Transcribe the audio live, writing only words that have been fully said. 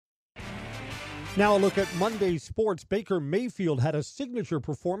Now a look at Monday's sports. Baker Mayfield had a signature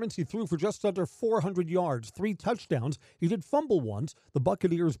performance. He threw for just under 400 yards, 3 touchdowns. He did fumble once. The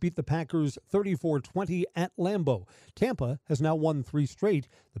Buccaneers beat the Packers 34-20 at Lambeau. Tampa has now won 3 straight.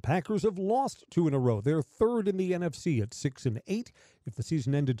 The Packers have lost 2 in a row. They're third in the NFC at 6-8. If the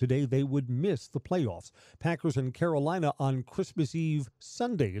season ended today, they would miss the playoffs. Packers and Carolina on Christmas Eve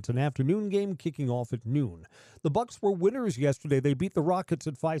Sunday. It's an afternoon game kicking off at noon. The Bucs were winners yesterday. They beat the Rockets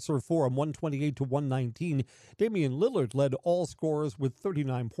at Fiserv Forum 128-119. Damian Lillard led all scorers with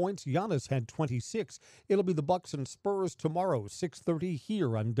 39 points. Giannis had 26. It'll be the Bucs and Spurs tomorrow, 6:30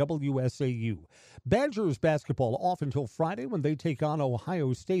 here on WSAU. Badgers basketball off until Friday when they take on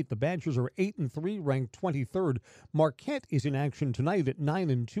Ohio State. The Badgers are 8-3, ranked 23rd. Marquette is in action tonight at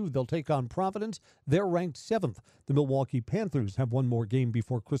 9-2. They'll take on Providence. They're ranked 7th. The Milwaukee Panthers have one more game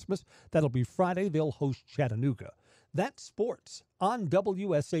before Christmas. That'll be Friday. They'll host Chattanooga. That's sports on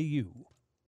WSAU.